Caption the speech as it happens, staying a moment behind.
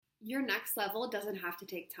your next level doesn't have to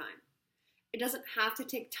take time. It doesn't have to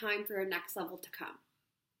take time for your next level to come.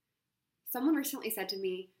 Someone recently said to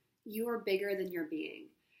me, you are bigger than your being.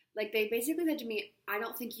 Like, they basically said to me, I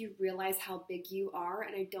don't think you realize how big you are,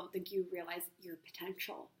 and I don't think you realize your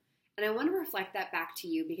potential. And I want to reflect that back to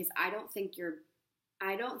you, because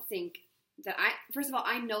first of all,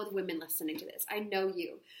 I know the women listening to this. I know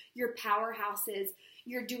you. You're powerhouses.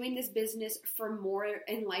 You're doing this business for more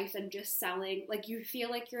in life than just selling. Like, you feel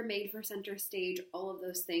like you're made for center stage, all of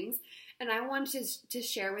those things. And I want to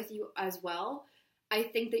share with you as well, I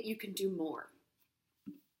think that you can do more.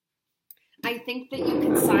 I think that you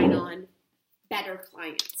can sign on better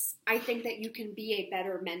clients. I think that you can be a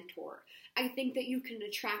better mentor. I think that you can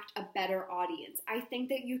attract a better audience. I think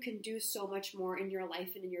that you can do so much more in your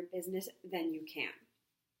life and in your business than you can.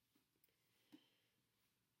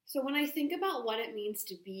 So when I think about what it means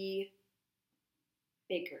to be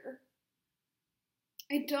bigger,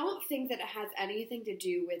 I don't think that it has anything to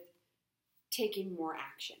do with taking more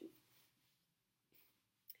action.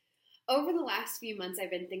 Over the last few months,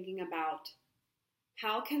 I've been thinking about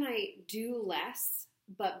how can I do less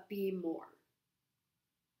but be more?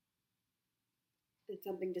 And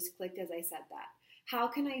something just clicked as I said that. How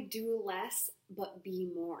can I do less but be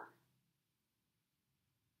more?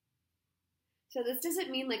 So this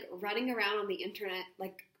doesn't mean like running around on the internet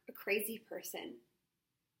like a crazy person.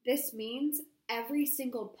 This means every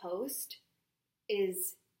single post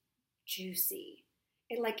is juicy.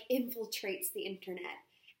 It like infiltrates the internet.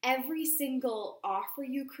 Every single offer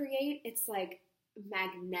you create, it's like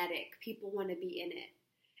magnetic. People want to be in it.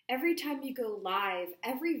 Every time you go live,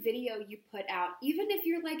 every video you put out, even if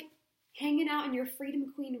you're like hanging out in your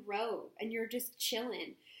Freedom Queen robe and you're just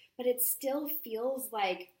chilling, but it still feels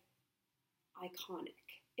like iconic.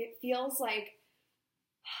 It feels like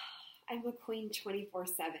I'm a queen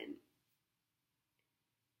 24/7.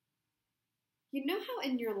 You know how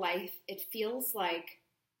in your life it feels like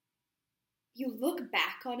you look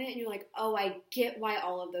back on it and you're like, oh, I get why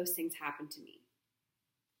all of those things happened to me.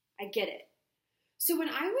 I get it. So when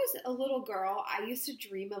I was a little girl, I used to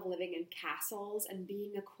dream of living in castles and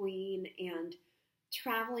being a queen and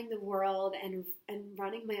traveling the world and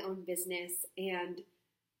running my own business. And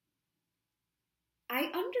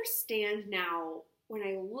I understand now when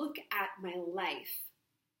I look at my life,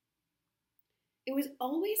 it was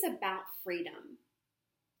always about freedom.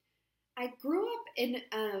 I grew up in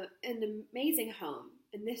an amazing home,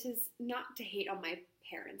 and this is not to hate on my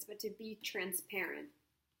parents, but to be transparent,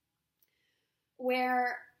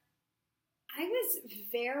 where I was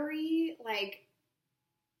very like,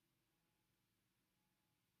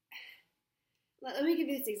 let me give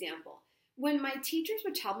you this example. When my teachers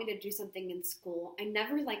would tell me to do something in school, I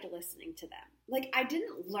never liked listening to them. Like, I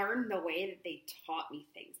didn't learn the way that they taught me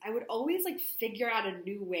things. I would always like figure out a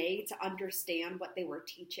new way to understand what they were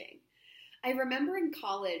teaching. I remember in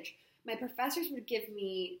college, my professors would give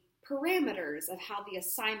me parameters of how the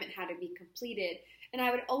assignment had to be completed, and I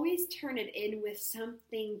would always turn it in with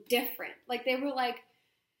something different. Like, they were like,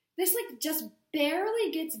 this like just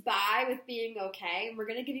barely gets by with being okay, and we're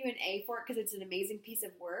going to give you an A for it because it's an amazing piece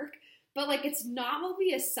of work, but like it's not what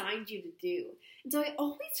we assigned you to do. And so I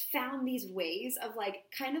always found these ways of like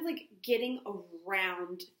kind of like getting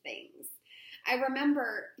around things. I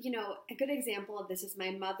remember, a good example of this is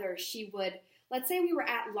my mother. She would, let's say we were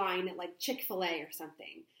at line at like Chick-fil-A or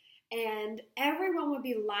something, and everyone would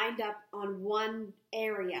be lined up on one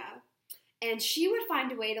area, and she would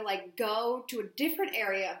find a way to like go to a different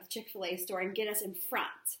area of the Chick-fil-A store and get us in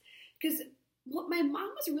front. Because what my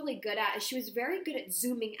mom was really good at is she was very good at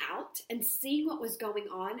zooming out and seeing what was going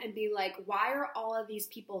on and be like, why are all of these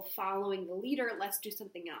people following the leader? Let's do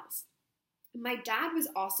something else. My dad was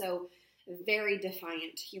also a very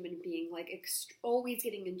defiant human being, like always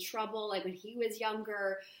getting in trouble, like when he was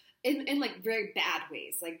younger, in like very bad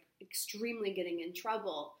ways, like extremely getting in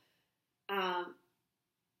trouble. And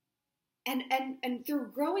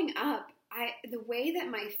through growing up, the way that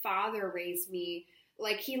my father raised me,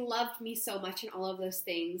 like he loved me so much and all of those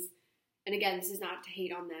things. And again, this is not to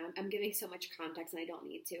hate on them. I'm giving so much context and I don't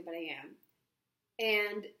need to, but I am.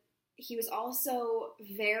 And he was also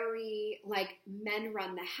very like, men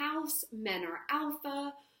run the house, men are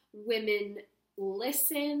alpha, women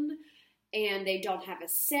listen, and they don't have a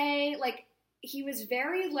say. Like, he was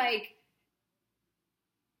very like,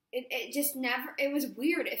 it just never, it was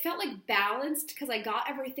weird. It felt like balanced because I got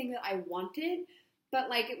everything that I wanted, but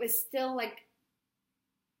like it was still like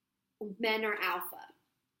men are alpha.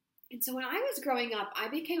 And so when I was growing up, I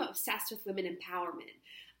became obsessed with women empowerment.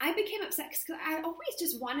 I became obsessed because I always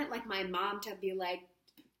just wanted like my mom to be like,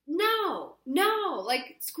 no,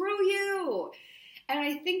 like screw you. And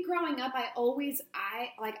I think growing up, I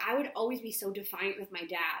would always be so defiant with my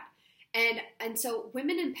dad. And so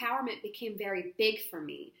women empowerment became very big for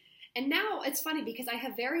me. And now it's funny because I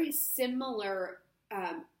have very similar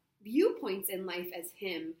viewpoints in life as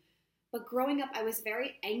him. But growing up, I was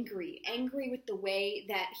very angry with the way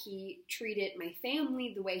that he treated my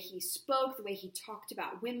family, the way he spoke, the way he talked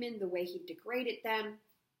about women, the way he degraded them.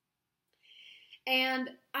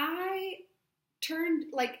 And I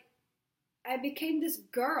became this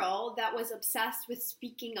girl that was obsessed with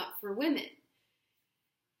speaking up for women.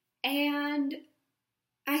 And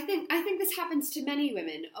I think this happens to many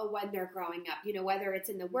women when they're growing up, whether it's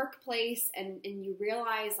in the workplace and you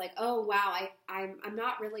realize like, oh, wow, I'm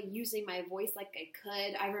not really using my voice like I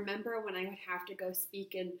could. I remember when I would have to go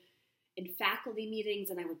speak in faculty meetings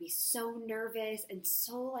and I would be so nervous and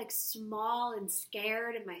so like small and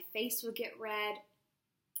scared and my face would get red.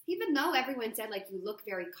 Even though everyone said like, you look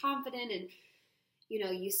very confident and,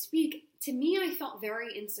 you speak, to me, I felt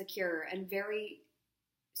very insecure and very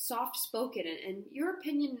soft-spoken, and your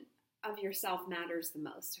opinion of yourself matters the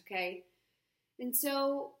most, okay? And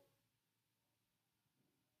so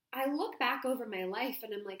I look back over my life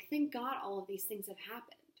and I'm like, thank God all of these things have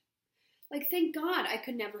happened. Like, thank God I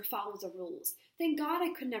could never follow the rules. Thank God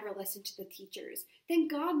I could never listen to the teachers. Thank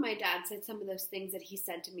God my dad said some of those things that he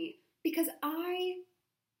said to me, because I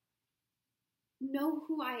know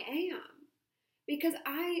who I am. Because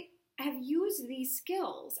I have used these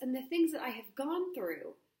skills and the things that I have gone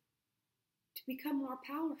through to become more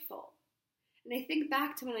powerful. And I think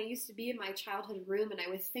back to when I used to be in my childhood room and I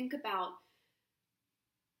would think about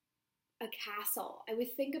a castle. I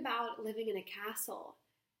would think about living in a castle.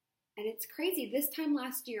 And it's crazy. This time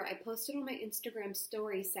last year, I posted on my Instagram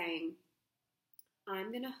story saying,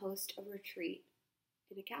 I'm going to host a retreat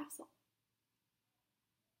in a castle.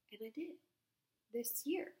 And I did this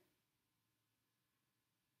year.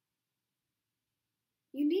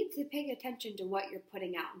 You need to pay attention to what you're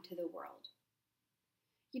putting out into the world.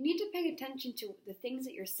 You need to pay attention to the things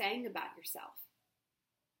that you're saying about yourself.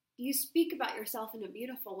 Do you speak about yourself in a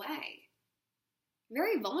beautiful way?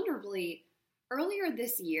 Very vulnerably, earlier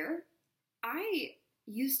this year, I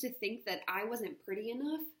used to think that I wasn't pretty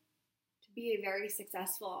enough to be a very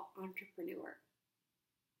successful entrepreneur.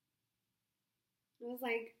 I was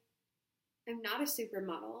like, I'm not a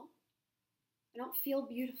supermodel. I don't feel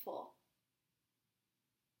beautiful.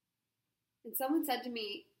 And someone said to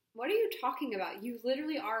me, what are you talking about? You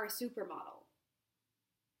literally are a supermodel.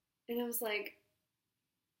 And I was like,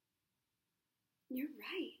 you're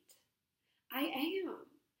right. I am.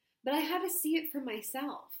 But I had to see it for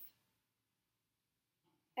myself.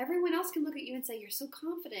 Everyone else can look at you and say, you're so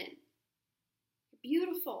confident. You're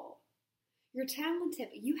beautiful. You're talented.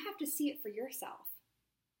 But you have to see it for yourself.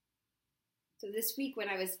 So this week when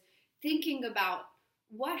I was thinking about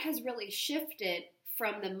what has really shifted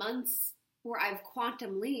from the months where I've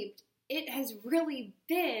quantum leaped, it has really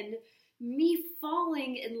been me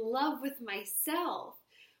falling in love with myself,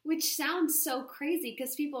 which sounds so crazy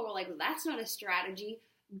because people were like, well, that's not a strategy,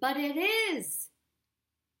 but it is.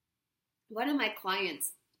 One of my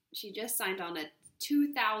clients, she just signed on a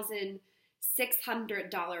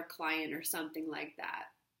 $2,600 client or something like that.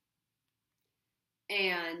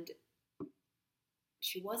 And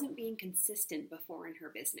she wasn't being consistent before in her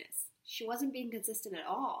business. She wasn't being consistent at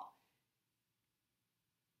all.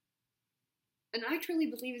 And I truly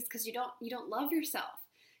believe it's because you don't love yourself.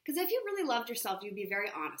 Because if you really loved yourself, you'd be very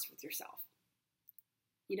honest with yourself.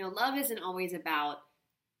 Love isn't always about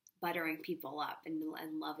buttering people up and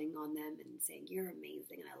loving on them and saying, you're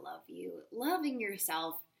amazing and I love you. Loving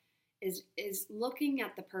yourself is looking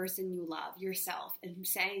at the person you love, yourself, and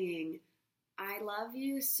saying, I love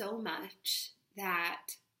you so much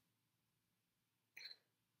that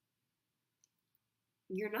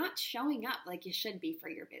you're not showing up like you should be for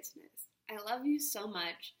your business. I love you so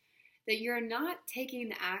much that you're not taking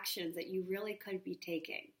the actions that you really could be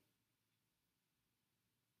taking.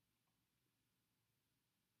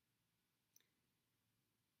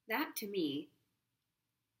 That, to me,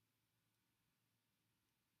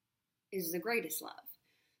 is the greatest love.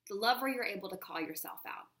 The love where you're able to call yourself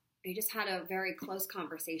out. I just had a very close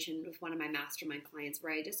conversation with one of my mastermind clients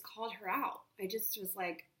where I just called her out. I just was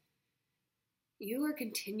like, you are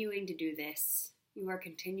continuing to do this. You are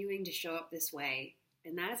continuing to show up this way,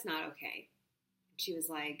 and that is not okay. She was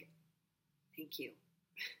like, thank you.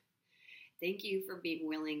 Thank you for being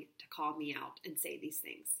willing to call me out and say these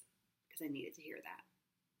things, because I needed to hear that.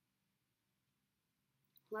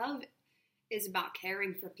 Love is about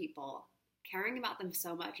caring for people, caring about them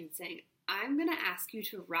so much and saying, I'm going to ask you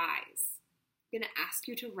to rise. I'm going to ask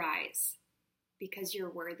you to rise because you're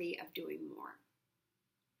worthy of doing more.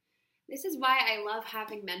 This is why I love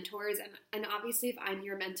having mentors. And obviously, if I'm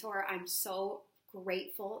your mentor, I'm so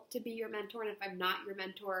grateful to be your mentor. And if I'm not your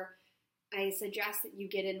mentor, I suggest that you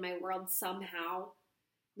get in my world somehow.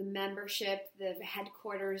 The membership, the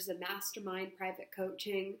headquarters, the mastermind, private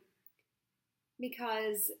coaching.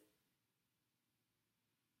 Because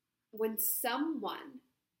when someone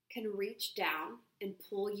can reach down and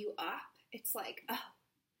pull you up, it's like, oh,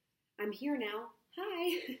 I'm here now.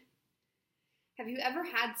 Hi. Have you ever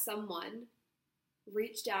had someone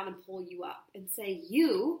reach down and pull you up and say,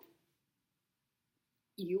 you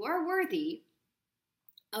are worthy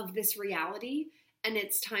of this reality and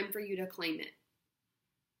it's time for you to claim it?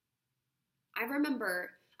 I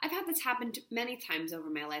remember I've had this happen many times over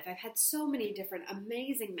my life. I've had so many different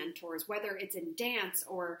amazing mentors, whether it's in dance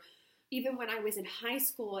or even when I was in high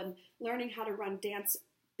school and learning how to run dance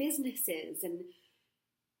businesses, and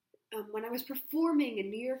when I was performing in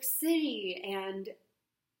New York City, and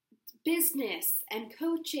business and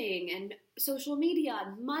coaching and social media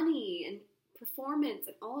and money and performance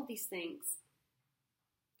and all of these things.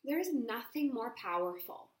 There is nothing more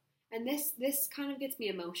powerful. And this kind of gets me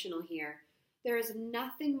emotional here. There is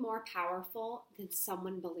nothing more powerful than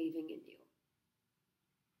someone believing in you.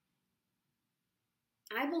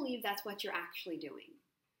 I believe that's what you're actually doing.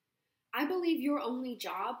 I believe your only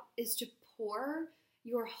job is to pour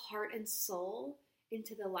your heart and soul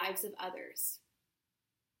into the lives of others.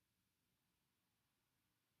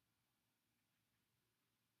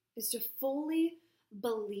 Is to fully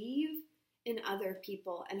believe in other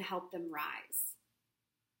people and help them rise.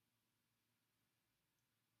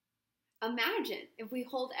 Imagine if we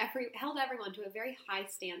held everyone to a very high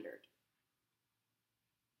standard.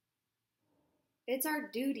 It's our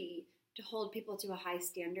duty to hold people to a high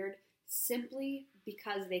standard simply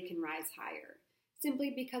because they can rise higher.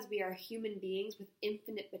 Simply because we are human beings with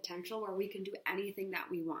infinite potential where we can do anything that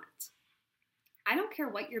we want. I don't care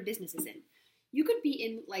what your business is in. You could be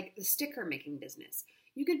in like the sticker making business.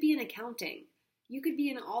 You could be in accounting. You could be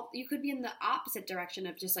in the opposite direction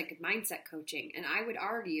of just like mindset coaching. And I would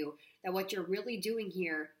argue that what you're really doing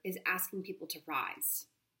here is asking people to rise.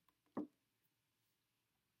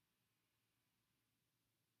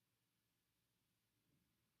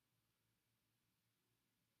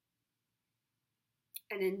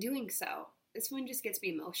 And in doing so, this one just gets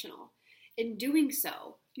me emotional. In doing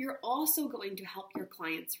so, you're also going to help your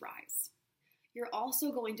clients rise. You're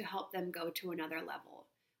also going to help them go to another level.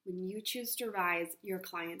 When you choose to rise, your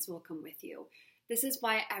clients will come with you. This is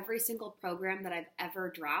why every single program that I've ever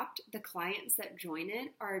dropped, the clients that join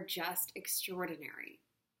it are just extraordinary.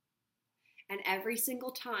 And every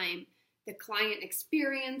single time, the client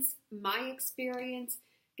experience, my experience,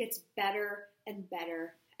 gets better and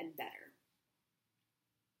better and better.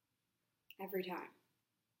 Every time.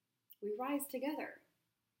 We rise together.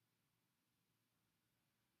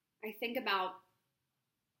 I think about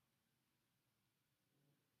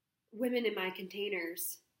women in my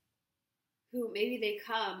containers who maybe they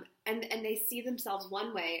come and they see themselves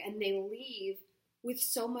one way and they leave with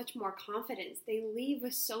so much more confidence. They leave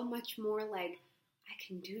with so much more like, I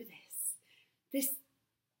can do this.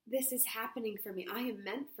 This is happening for me. I am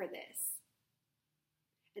meant for this.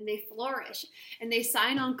 And they flourish and they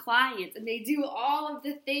sign on clients and they do all of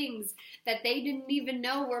the things that they didn't even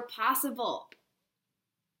know were possible.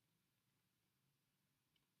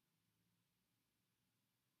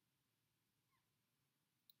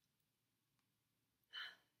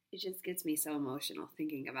 It just gets me so emotional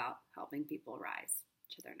thinking about helping people rise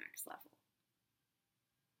to their next level.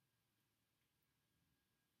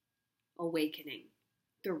 Awakening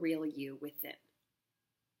the real you within.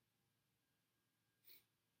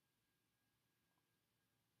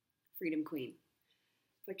 Freedom Queen,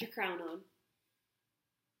 put your crown on.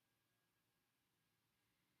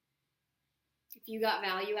 If you got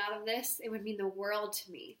value out of this, it would mean the world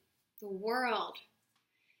to me. The world.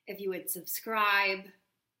 If you would subscribe,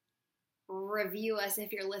 review us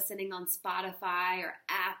if you're listening on Spotify or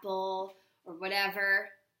Apple or whatever.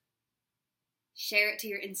 Share it to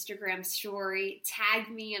your Instagram story. Tag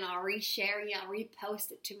me and I'll reshare you. I'll repost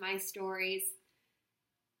it to my stories.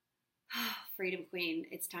 Freedom Queen,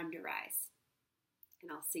 it's time to rise.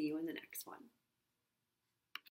 And I'll see you in the next one.